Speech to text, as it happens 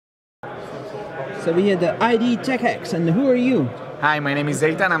So we had the IDTechEx, and who are you? Hi, my name is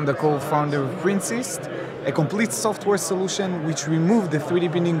Eitan. I'm the co-founder of Printsyst, a complete software solution which removes the 3D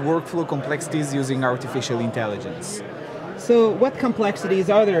printing workflow complexities using artificial intelligence. So what complexities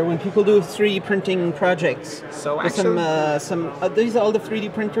are there when people do 3D printing projects? So There's these are all the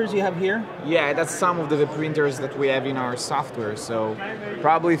 3D printers you have here? Yeah, that's some of the printers that we have in our software. So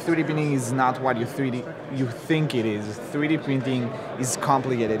probably 3D printing is not what you think it is. 3D printing is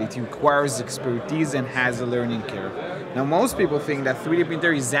complicated. It requires expertise and has a learning curve. Now most people think that 3D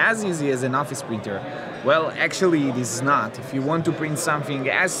printer is as easy as an office printer. Well, actually it is not. If you want to print something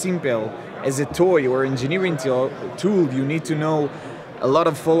as simple as a toy or engineering tool, you need to know a lot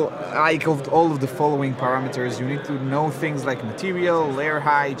of all of the following parameters. You need to know things like material, layer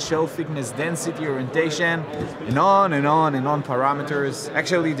height, shelf thickness, density, orientation, and on and on and on parameters.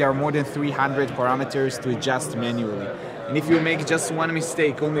 Actually, there are more than 300 parameters to adjust manually. And if you make just one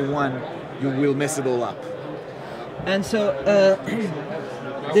mistake, only one, you will mess it all up. And so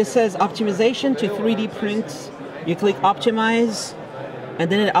this says optimization to 3D print. You click optimize,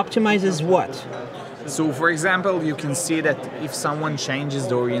 and then it optimizes what? So for example, you can see that if someone changes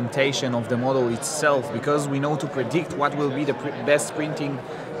the orientation of the model itself, because we know to predict what will be the best printing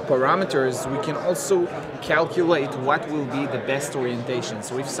parameters, we can also calculate what will be the best orientation.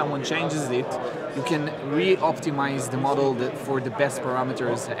 So if someone changes it, you can re-optimize the model for the best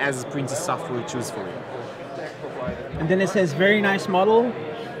parameters as Printsyst software choose for you. And then it says very nice model,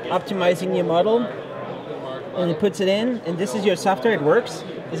 optimizing your model, and it puts it in, and this is your software, it works?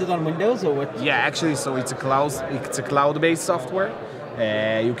 Is it on Windows or what? Yeah, actually, so it's a cloud-based software.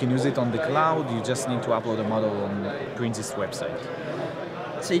 You can use it on the cloud. You just need to upload a model on Printsyst website.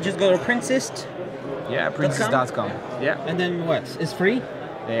 So you just go to Printsyst? Yeah, Printsyst.com. Yeah. And then what? It's free?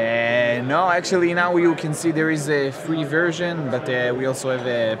 No, actually now you can see there is a free version, but we also have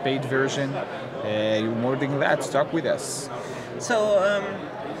a paid version. You're more than glad to talk with us. So,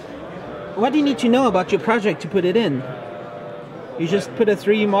 what do you need to know about your project to put it in? You just put a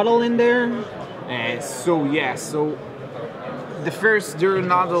 3D model in there? So there are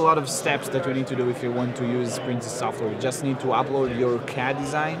not a lot of steps that you need to do if you want to use Printsyst software. You just need to upload your CAD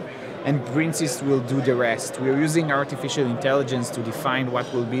design, and Printsyst will do the rest. We are using artificial intelligence to define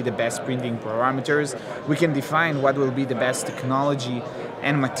what will be the best printing parameters. We can define what will be the best technology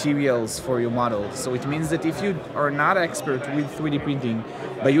and materials for your model. So it means that if you are not an expert with 3D printing,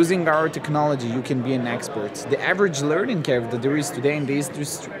 by using our technology, you can be an expert. The average learning curve that there is today in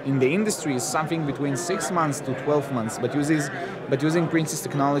the industry is something between 6 months to 12 months, but using Printsyst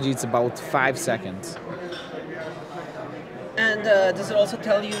technology, it's about 5 seconds. And does it also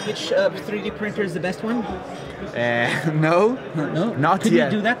tell you which 3D printer is the best one? No, No? not Could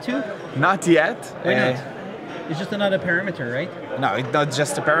yet. you do that too? Not yet. Why not? It's just another parameter, right? No, it's not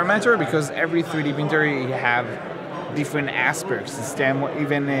just a parameter, because every 3D printer have different aspects,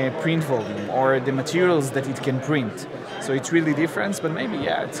 even a print volume or the materials that it can print. So it's really different, but maybe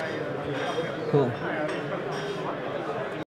yeah. Cool.